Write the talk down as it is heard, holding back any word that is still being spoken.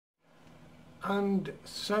And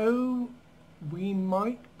so we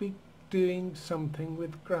might be doing something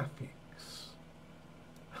with graphics.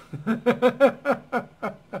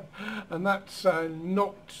 And that's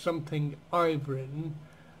not something I've written.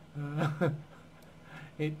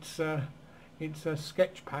 It's a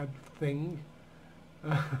sketchpad thing.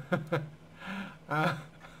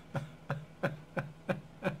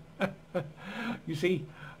 You see,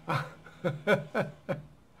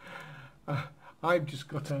 I've just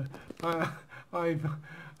got a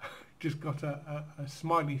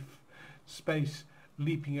smiley face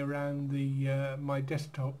leaping around the my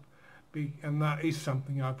desktop, and that is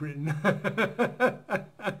something I've written.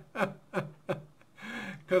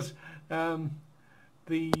 Because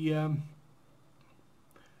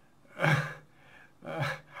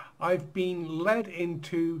I've been led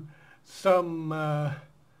into some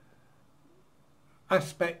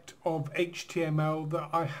aspect of HTML that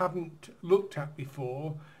I haven't looked at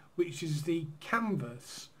before, which is the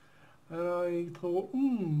canvas. And I thought,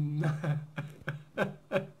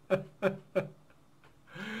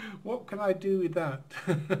 what can I do with that?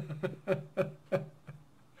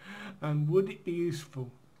 And would it be useful?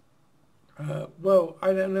 Well,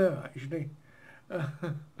 I don't know, actually.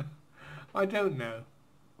 I don't know.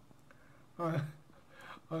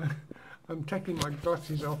 I'm taking my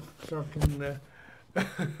glasses off so I can,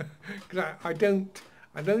 because I don't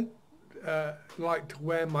like to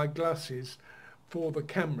wear my glasses for the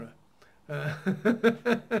camera.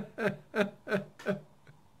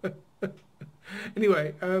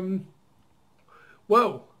 Anyway,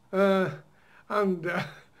 well, and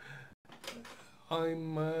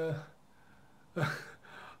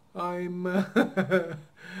I'm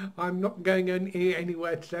not going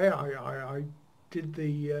anywhere today. I did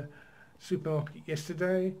the supermarket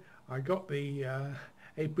yesterday. I got the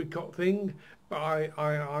apricot thing, but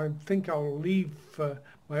I think I'll leave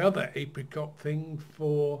my other apricot thing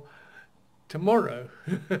for tomorrow.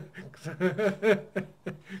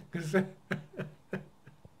 Cause,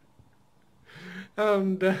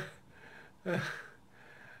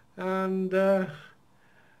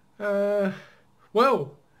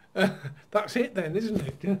 well, that's it then, isn't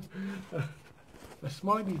it? A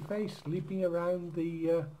smiley face leaping around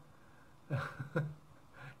the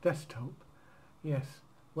desktop. Yes,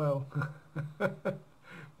 well,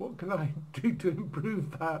 what can I do to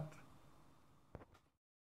improve that?